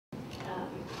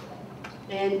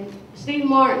And Steve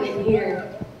Martin isn't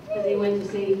here because he went to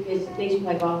see his niece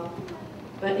play ball.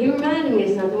 But he reminded me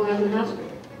of something when I was in high school.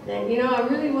 That, you know, I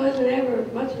really wasn't ever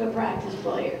much of a practice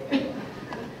player.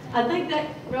 I think that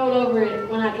rolled over it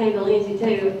when I came to Lindsey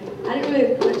too. I didn't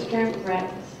really much care for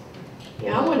practice. You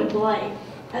know, I wanted to play.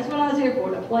 That's what I was here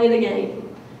for, to play the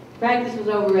game. Practice was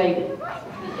overrated.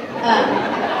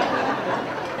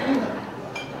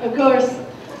 Of course,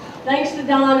 thanks to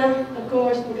Donna, of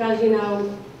course, because, you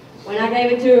know, when I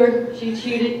gave it to her, she'd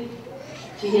shoot it.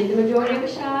 She hit the majority of the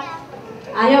shot.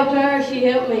 I helped her, she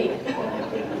helped me.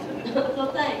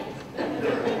 So thanks.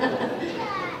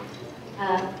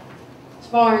 As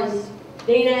far as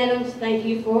Dean Adams, thank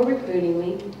you for recruiting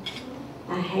me.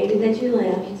 I hated that you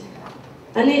left,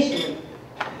 initially.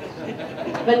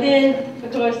 But then,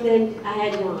 of course, then I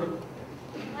had John.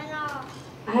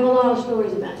 I have a lot of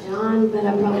stories about John, but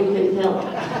I probably couldn't tell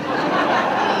them.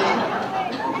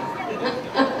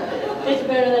 It's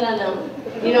better that I don't.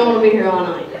 You don't want to be here all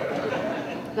night.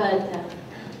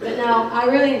 But no, I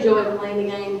really enjoyed playing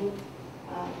the game.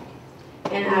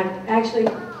 And I actually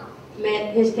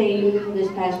met his team this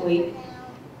past week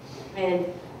and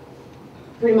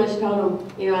pretty much told them,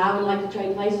 you know, I would like to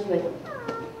trade places with them.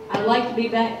 I'd like to be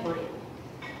back playing.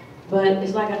 But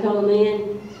it's like I told them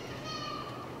then,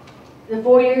 the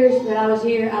 4 years that I was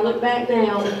here, I look back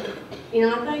now, you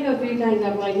know, I think of a few things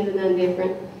I probably could have done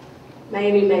different.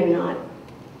 Maybe, maybe not.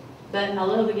 But I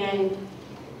love the game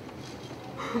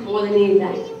more than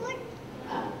anything.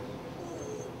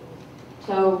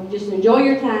 So just enjoy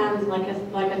your time, like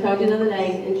I told you the other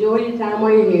day, enjoy your time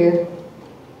while you're here.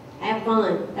 Have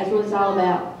fun, that's what it's all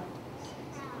about.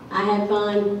 I had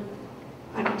fun.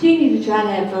 I continue to try to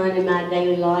have fun in my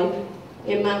daily life,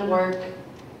 in my work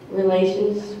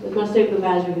relations with my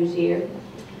supervisor who's here.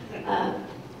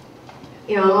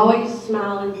 You know, I'm always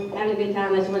smiling, having a good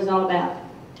time, that's what it's all about.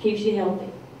 Keeps you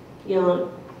healthy,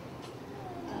 young.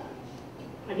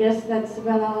 I guess that's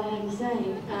about all I have to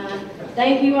say.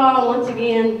 Thank you all once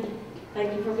again.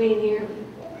 Thank you for being here.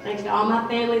 Thanks to all my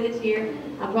family that's here.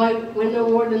 I probably win the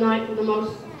award tonight for the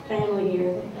most family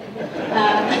here.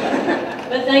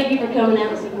 But thank you for coming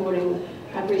out and supporting me.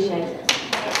 I appreciate it.